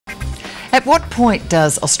At what point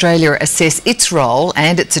does Australia assess its role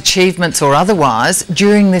and its achievements or otherwise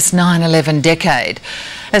during this 9/11 decade?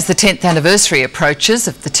 As the 10th anniversary approaches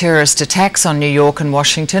of the terrorist attacks on New York and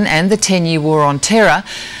Washington and the 10-year war on terror,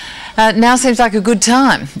 now seems like a good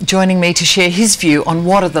time. Joining me to share his view on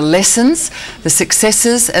what are the lessons, the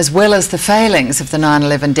successes as well as the failings of the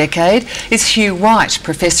 9/11 decade is Hugh White,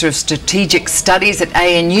 Professor of Strategic Studies at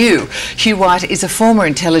ANU. Hugh White is a former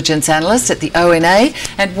intelligence analyst at the ONA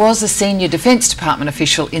and was a senior Defence Department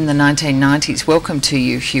official in the 1990s. Welcome to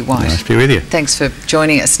you, Hugh White. Nice to be with you. Thanks for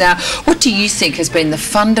joining us. Now, what do you think has been the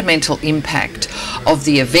fundamental impact of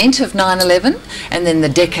the event of 9/11 and then the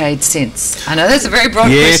decade since? I know that's a very broad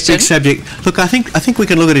question. Subject. Look, I think we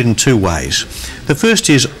can look at it in two ways. The first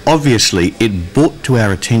is, obviously, it brought to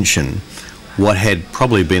our attention what had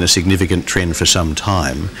probably been a significant trend for some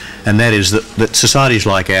time, and that is that societies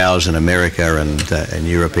like ours in America and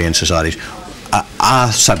European societies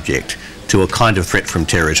are subject to a kind of threat from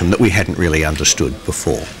terrorism that we hadn't really understood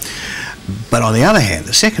before. But on the other hand,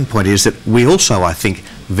 the second point is that we also, I think,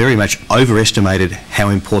 very much overestimated how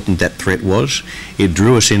important that threat was. It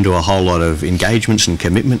drew us into a whole lot of engagements and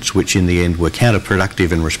commitments which in the end were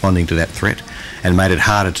counterproductive in responding to that threat and made it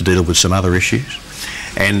harder to deal with some other issues.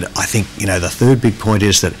 And I think, the third big point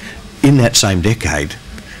is that in that same decade,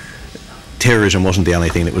 terrorism wasn't the only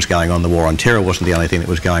thing that was going on. The war on terror wasn't the only thing that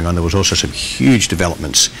was going on. There was also some huge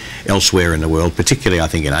developments elsewhere in the world, particularly I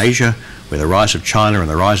think in Asia, where the rise of China and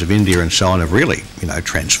the rise of India and so on have really,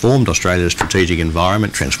 transformed Australia's strategic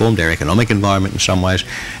environment, transformed our economic environment in some ways.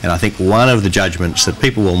 And I think one of the judgments that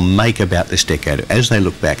people will make about this decade as they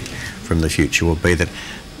look back from the future will be that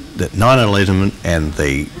 9/11 and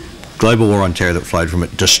the global war on terror that flowed from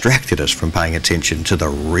it distracted us from paying attention to the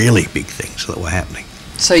really big things that were happening.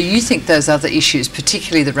 So you think those other issues,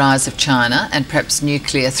 particularly the rise of China and perhaps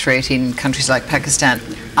nuclear threat in countries like Pakistan,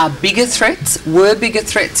 are bigger threats, were bigger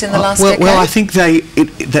threats in the last decade? Well, I think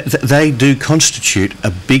they do constitute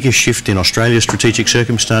a bigger shift in Australia's strategic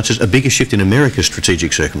circumstances, a bigger shift in America's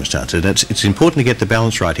strategic circumstances. It's important to get the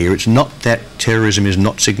balance right here. It's not that terrorism is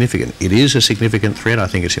not significant. It is a significant threat. I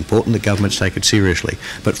think it's important that governments take it seriously.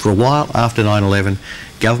 But for a while after 9/11,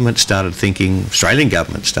 Australian governments started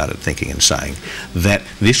thinking and saying that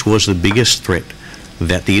this was the biggest threat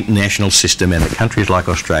that the international system and the countries like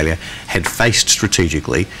Australia had faced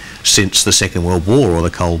strategically since the Second World War or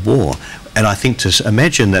the Cold War. And I think to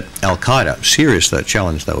imagine that Al-Qaeda, serious though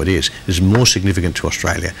challenge though it is more significant to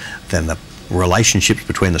Australia than the relationships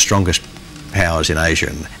between the strongest powers in Asia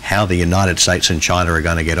and how the United States and China are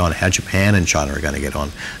going to get on, how Japan and China are going to get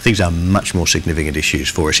on. These are much more significant issues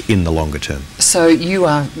for us in the longer term. So you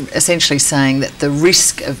are essentially saying that the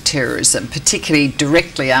risk of terrorism, particularly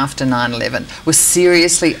directly after 9/11, was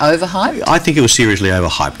seriously overhyped? I think it was seriously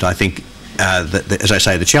overhyped. I think as I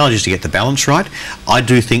say, the challenge is to get the balance right. I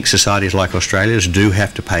do think societies like Australia's do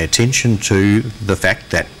have to pay attention to the fact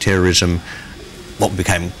that terrorism, what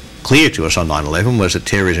became clear to us on 9/11 was that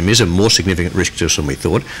terrorism is a more significant risk to us than we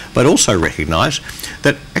thought, but also recognise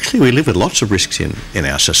that actually we live with lots of risks in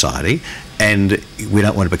our society and we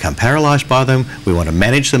don't want to become paralysed by them. We want to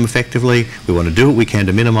manage them effectively. We want to do what we can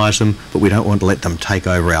to minimise them, but we don't want to let them take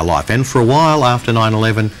over our life. And for a while after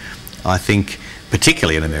 9/11, I think,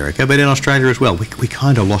 particularly in America, but in Australia as well, we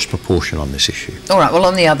kind of lost proportion on this issue. All right, well,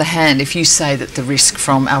 on the other hand, if you say that the risk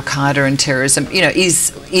from Al-Qaeda and terrorism,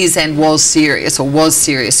 is and was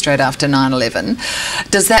serious straight after 9/11,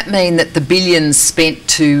 does that mean that the billions spent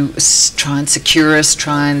to try and secure us,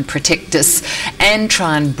 try and protect us, and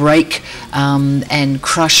try and break and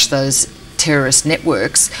crush those terrorist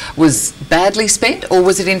networks was badly spent, or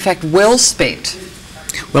was it in fact well spent?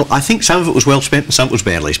 Well, I think some of it was well spent and some of it was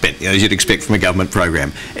badly spent, as you'd expect from a government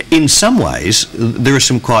program. In some ways, there are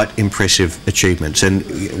some quite impressive achievements, and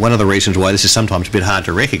one of the reasons why this is sometimes a bit hard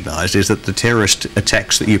to recognise is that the terrorist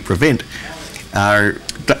attacks that you prevent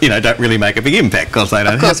don't really make a big impact because they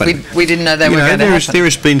don't happen. Of course, we didn't know they were going to happen. There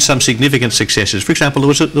has been some significant successes. For example, there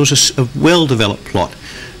was a well-developed plot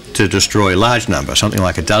to destroy a large number, something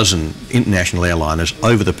like a dozen international airliners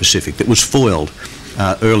over the Pacific that was foiled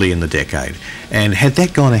early in the decade. And had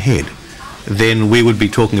that gone ahead, then we would be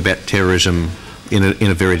talking about terrorism in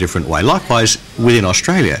a very different way. Likewise, within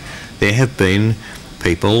Australia, there have been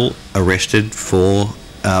people arrested for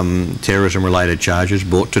terrorism-related charges,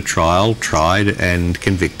 brought to trial, tried and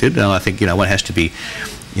convicted. And I think, one has to be,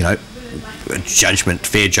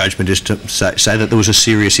 fair judgment is to say that there was a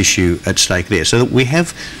serious issue at stake there. So that we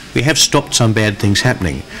have stopped some bad things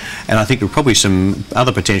happening. And I think there are probably some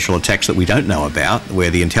other potential attacks that we don't know about where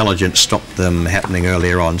the intelligence stopped them happening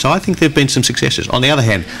earlier on. So I think there have been some successes. On the other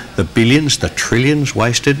hand, the billions, the trillions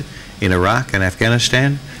wasted in Iraq and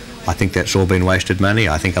Afghanistan, I think that's all been wasted money.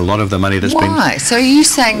 I think a lot of the money that's been... Why? So are you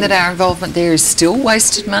saying that our involvement there is still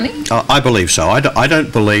wasted money? I believe so. I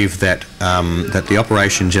don't believe that that the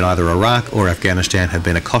operations in either Iraq or Afghanistan have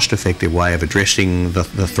been a cost-effective way of addressing the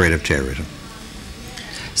threat of terrorism.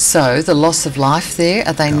 So the loss of life there,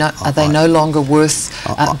 are they no longer worth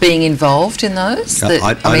being involved in those?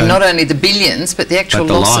 I mean, not only the billions, but the actual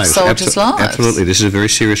loss of soldiers' lives. Absolutely. This is a very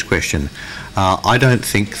serious question. I don't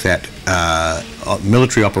think that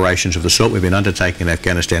military operations of the sort we've been undertaking in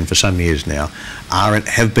Afghanistan for some years now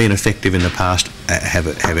have been effective in the past,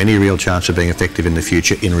 have any real chance of being effective in the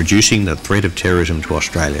future in reducing the threat of terrorism to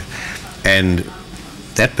Australia. And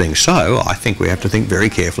that being so, I think we have to think very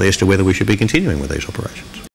carefully as to whether we should be continuing with these operations.